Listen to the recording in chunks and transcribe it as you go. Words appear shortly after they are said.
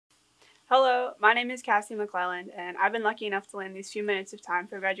Hello, my name is Cassandra McClelland, and I've been lucky enough to land these few minutes of time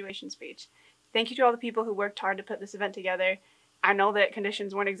for a graduation speech. Thank you to all the people who worked hard to put this event together. I know that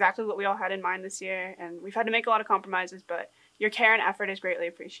conditions weren't exactly what we all had in mind this year, and we've had to make a lot of compromises, but your care and effort is greatly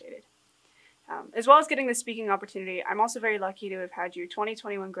appreciated. As well as getting this speaking opportunity, I'm also very lucky to have had you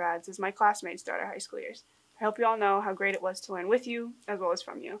 2021 grads as my classmates throughout our high school years. I hope you all know how great it was to learn with you, as well as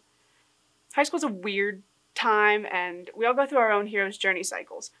from you. High school's a weird time, and we all go through our own hero's journey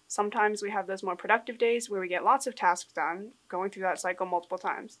cycles. Sometimes we have those more productive days where we get lots of tasks done, going through that cycle multiple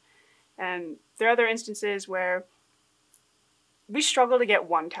times. And there are other instances where we struggle to get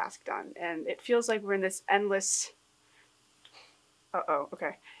one task done, and it feels like we're in this endless...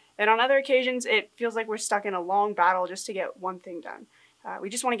 And on other occasions, it feels like we're stuck in a long battle just to get one thing done. We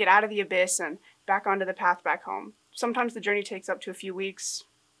just want to get out of the abyss and back onto the path back home. Sometimes the journey takes up to a few weeks,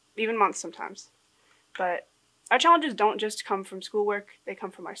 even months sometimes. But our challenges don't just come from schoolwork, they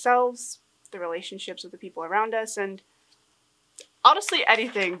come from ourselves, the relationships with the people around us, and honestly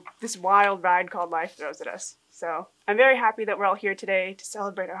anything this wild ride called life throws at us. So I'm very happy that we're all here today to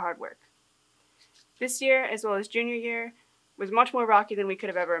celebrate our hard work. This year, as well as junior year, was much more rocky than we could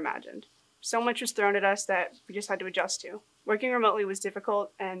have ever imagined. So much was thrown at us that we just had to adjust to. Working remotely was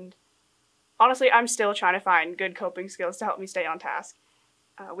difficult, and honestly, I'm still trying to find good coping skills to help me stay on task.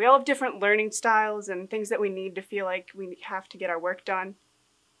 We all have different learning styles and things that we need to feel like we have to get our work done.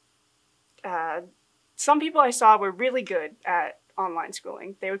 Some people I saw were really good at online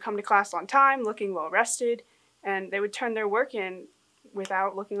schooling. They would come to class on time, looking well rested, and they would turn their work in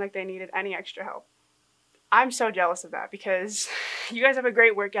without looking like they needed any extra help. I'm so jealous of that because you guys have a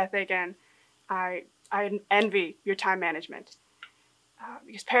great work ethic, and I envy your time management.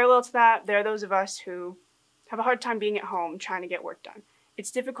 Because parallel to that, there are those of us who have a hard time being at home trying to get work done. It's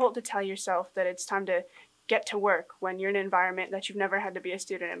difficult to tell yourself that it's time to get to work when you're in an environment that you've never had to be a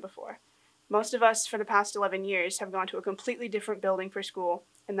student in before. Most of us for the past 11 years have gone to a completely different building for school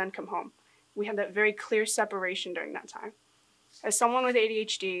and then come home. We had that very clear separation during that time. As someone with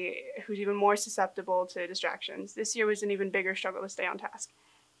ADHD who's even more susceptible to distractions, this year was an even bigger struggle to stay on task.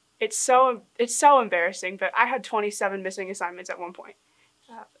 It's so embarrassing, but I had 27 missing assignments at one point.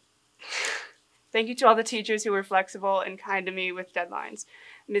 Thank you to all the teachers who were flexible and kind to me with deadlines.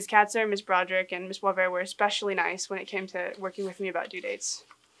 Ms. Katzer, Ms. Broderick, and Ms. Boisvert were especially nice when it came to working with me about due dates.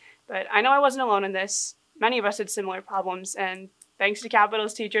 But I know I wasn't alone in this. Many of us had similar problems, and thanks to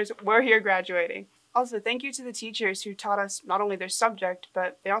Capital's teachers, we're here graduating. Also, thank you to the teachers who taught us not only their subject,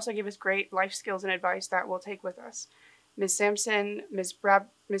 but they also gave us great life skills and advice that we'll take with us. Ms. Sampson, Ms.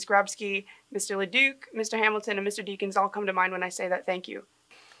 Grabsky, Mr. Leduc, Mr. Hamilton, and Mr. Deakins all come to mind when I say that thank you.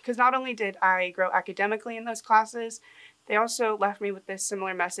 Because not only did I grow academically in those classes, they also left me with this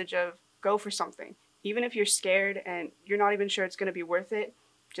similar message of go for something. Even if you're scared and you're not even sure it's going to be worth it,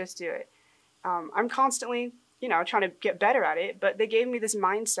 just do it. I'm constantly, trying to get better at it, but they gave me this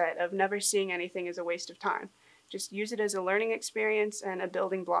mindset of never seeing anything as a waste of time. Just use it as a learning experience and a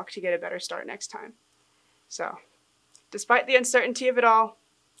building block to get a better start next time. So, despite the uncertainty of it all,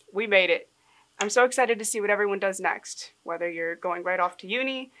 we made it. I'm so excited to see what everyone does next, whether you're going right off to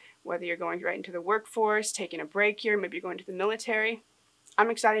uni, whether you're going right into the workforce, taking a break here, maybe you're going to the military. I'm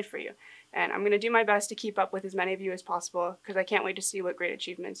excited for you, and I'm going to do my best to keep up with as many of you as possible because I can't wait to see what great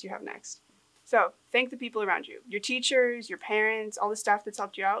achievements you have next. So, thank the people around you, your teachers, your parents, all the staff that's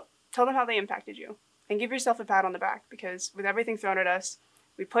helped you out. Tell them how they impacted you, and give yourself a pat on the back because with everything thrown at us,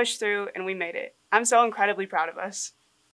 we pushed through and we made it. I'm so incredibly proud of us.